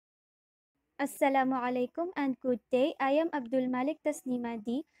Assalamu alaikum and good day. I am Abdulmalik Tasnima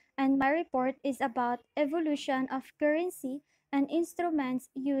and my report is about evolution of currency and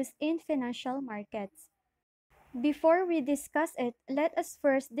instruments used in financial markets. Before we discuss it, let us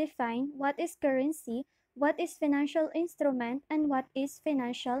first define what is currency, what is financial instrument, and what is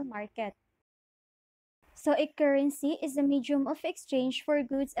financial market. So a currency is a medium of exchange for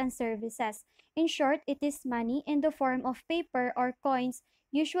goods and services. In short, it is money in the form of paper or coins,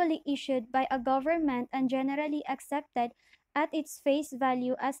 usually issued by a government and generally accepted at its face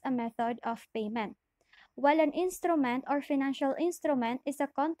value as a method of payment. While an instrument or financial instrument is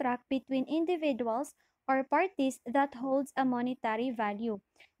a contract between individuals or parties that holds a monetary value.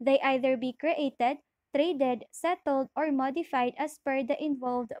 They either be created, traded, settled, or modified as per the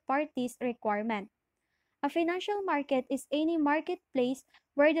involved parties' requirement. A financial market is any marketplace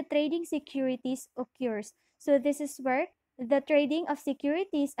where the trading securities occurs. So this is where the trading of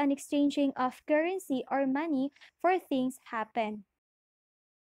securities and exchanging of currency or money for things happen.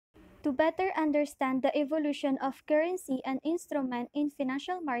 To better understand the evolution of currency and instrument in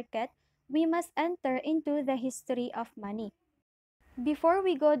financial market, we must enter into the history of money. Before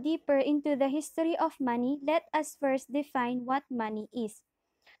we go deeper into the history of money, let us first define what money is.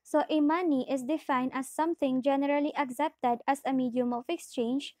 So a money is defined as something generally accepted as a medium of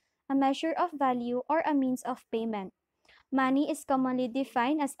exchange, a measure of value, or a means of payment. Money is commonly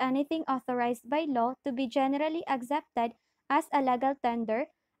defined as anything authorized by law to be generally accepted as a legal tender,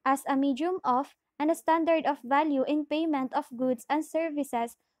 as a medium of, and a standard of value in payment of goods and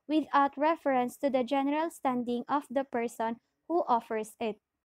services without reference to the general standing of the person who offers it.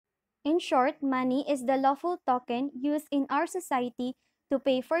 In short, money is the lawful token used in our society to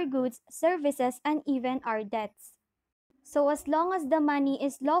pay for goods, services, and even our debts. So as long as the money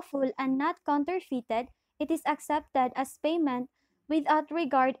is lawful and not counterfeited, it is accepted as payment without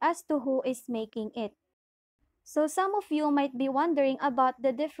regard as to who is making it. So some of you might be wondering about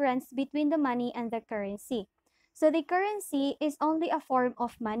the difference between the money and the currency. So the currency is only a form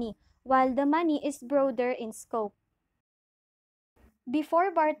of money, while the money is broader in scope. Before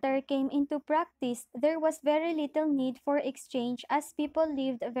barter came into practice, there was very little need for exchange as people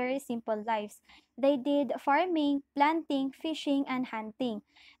lived very simple lives. They did farming, planting, fishing, and hunting.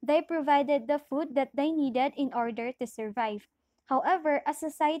 They provided the food that they needed in order to survive. However, as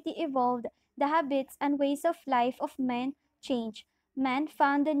society evolved, the habits and ways of life of men changed. Men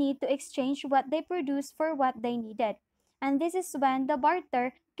found the need to exchange what they produced for what they needed. And this is when the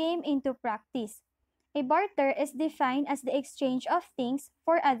barter came into practice. A barter is defined as the exchange of things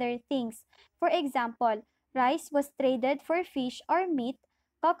for other things. For example, rice was traded for fish or meat,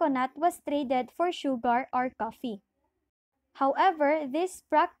 coconut was traded for sugar or coffee. However, this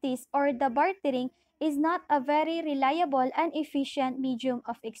practice or the bartering is not a very reliable and efficient medium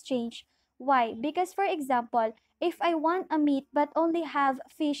of exchange. Why? Because for example, if I want a meat but only have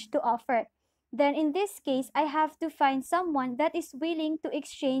fish to offer, then in this case, I have to find someone that is willing to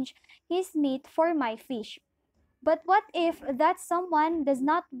exchange his meat for my fish. But what if that someone does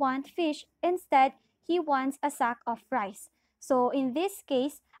not want fish, instead he wants a sack of rice? So in this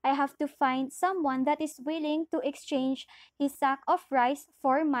case, I have to find someone that is willing to exchange his sack of rice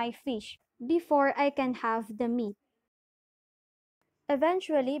for my fish before I can have the meat.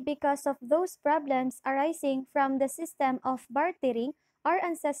 Eventually, because of those problems arising from the system of bartering, our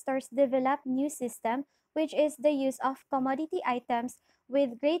ancestors developed new system which is the use of commodity items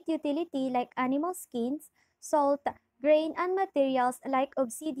with great utility like animal skins, salt, grain, and materials like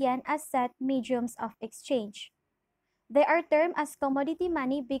obsidian as set mediums of exchange. They are termed as commodity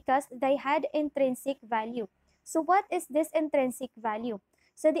money because they had intrinsic value. So what is this intrinsic value?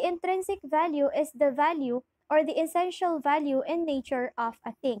 So the intrinsic value is the value or the essential value in nature of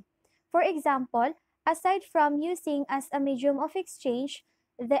a thing. For example, aside from using as a medium of exchange,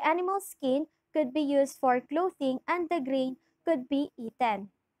 the animal skin could be used for clothing and the grain could be eaten.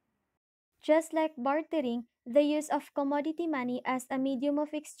 Just like bartering, the use of commodity money as a medium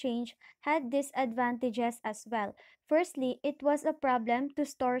of exchange had disadvantages as well. Firstly, it was a problem to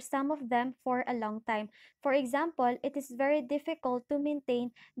store some of them for a long time. For example, it is very difficult to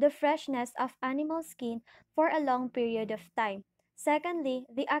maintain the freshness of animal skin for a long period of time. Secondly,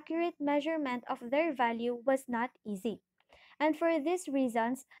 the accurate measurement of their value was not easy. And for these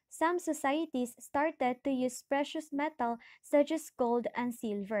reasons, some societies started to use precious metal such as gold and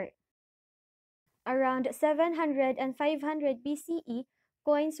silver. Around 700 and 500 BCE,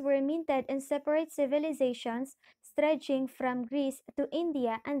 coins were minted in separate civilizations stretching from Greece to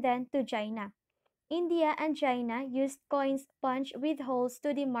India and then to China. India and China used coins punched with holes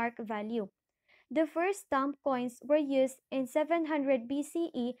to demark value. The first stamp coins were used in 700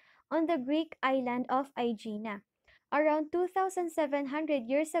 BCE on the Greek island of Aegina. Around 2,700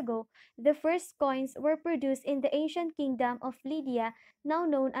 years ago, the first coins were produced in the ancient kingdom of Lydia, now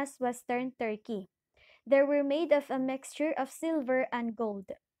known as Western Turkey. They were made of a mixture of silver and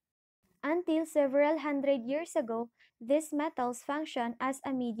gold. Until several hundred years ago, these metals functioned as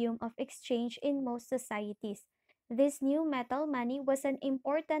a medium of exchange in most societies. This new metal money was an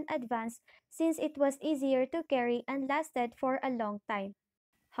important advance since it was easier to carry and lasted for a long time.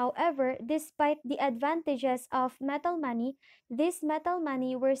 However, despite the advantages of metal money, these metal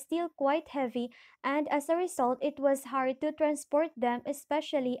money were still quite heavy, and as a result, it was hard to transport them,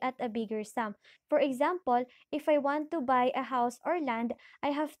 especially at a bigger sum. For example, if I want to buy a house or land,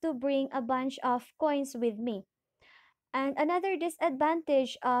 I have to bring a bunch of coins with me. And another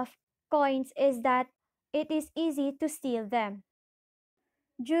disadvantage of coins is that it is easy to steal them.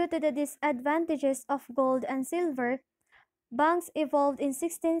 Due to the disadvantages of gold and silver, banks evolved in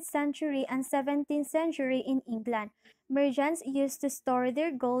 16th century and 17th century in England. Merchants used to store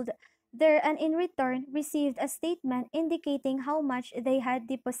their gold there and in return received a statement indicating how much they had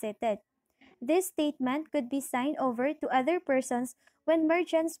deposited. This statement could be signed over to other persons when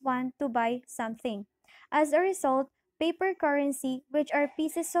merchants want to buy something. As a result, paper currency, which are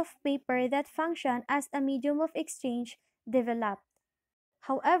pieces of paper that function as a medium of exchange, developed.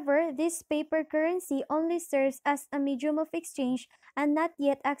 However, this paper currency only serves as a medium of exchange and not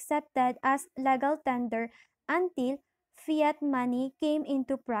yet accepted as legal tender until fiat money came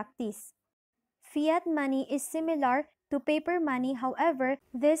into practice. Fiat money is similar to paper money, however,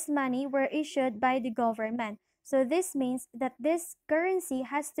 this money were issued by the government. So this means that this currency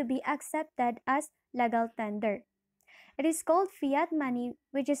has to be accepted as legal tender. It is called fiat money,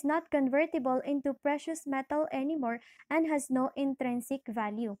 which is not convertible into precious metal anymore and has no intrinsic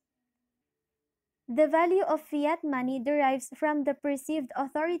value. The value of fiat money derives from the perceived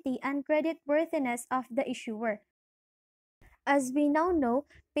authority and creditworthiness of the issuer. As we now know,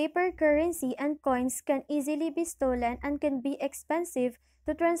 paper currency and coins can easily be stolen and can be expensive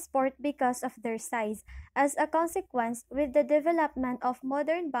to transport because of their size. As a consequence, with the development of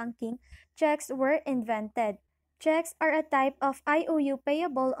modern banking, checks were invented. Checks are a type of IOU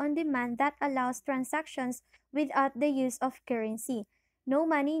payable on demand that allows transactions without the use of currency. No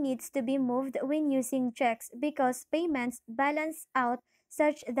money needs to be moved when using checks because payments balance out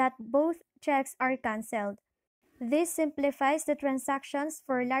such that both checks are cancelled. This simplifies the transactions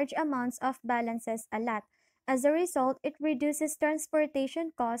for large amounts of balances a lot. As a result, it reduces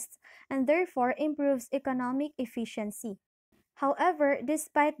transportation costs and therefore improves economic efficiency. However,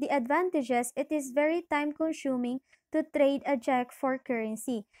 despite the advantages, it is very time consuming to trade a check for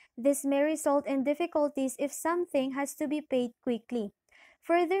currency. This may result in difficulties if something has to be paid quickly.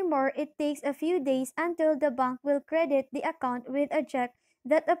 Furthermore, it takes a few days until the bank will credit the account with a check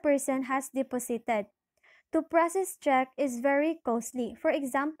that a person has deposited. To process check is very costly. For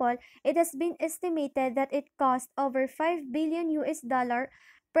example, it has been estimated that it costs over 5 billion US dollar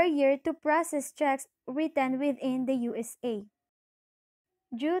per year to process checks written within the USA.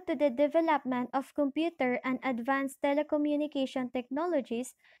 Due to the development of computer and advanced telecommunication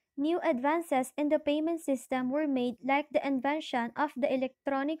technologies, new advances in the payment system were made, like the invention of the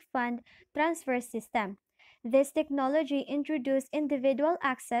electronic fund transfer system. This technology introduced individual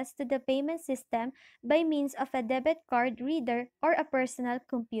access to the payment system by means of a debit card reader or a personal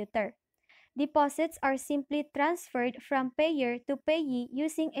computer. Deposits are simply transferred from payer to payee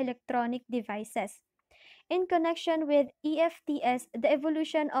using electronic devices. In connection with EFTS, the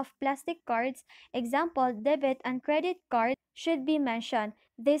evolution of plastic cards, example debit and credit cards, should be mentioned.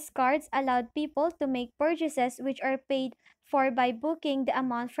 These cards allowed people to make purchases which are paid for by booking the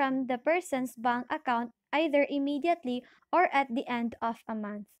amount from the person's bank account either immediately or at the end of a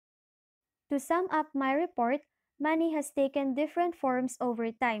month. To sum up my report, money has taken different forms over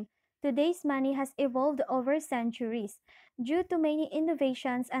time. Today's money has evolved over centuries. Due to many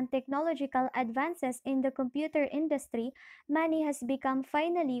innovations and technological advances in the computer industry, money has become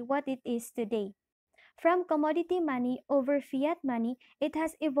finally what it is today. From commodity money over fiat money, it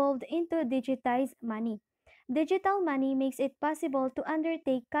has evolved into digitized money. Digital money makes it possible to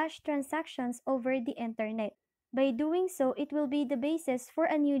undertake cash transactions over the internet. By doing so, it will be the basis for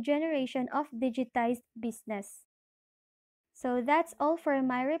a new generation of digitized business. So that's all for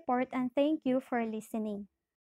my report and thank you for listening.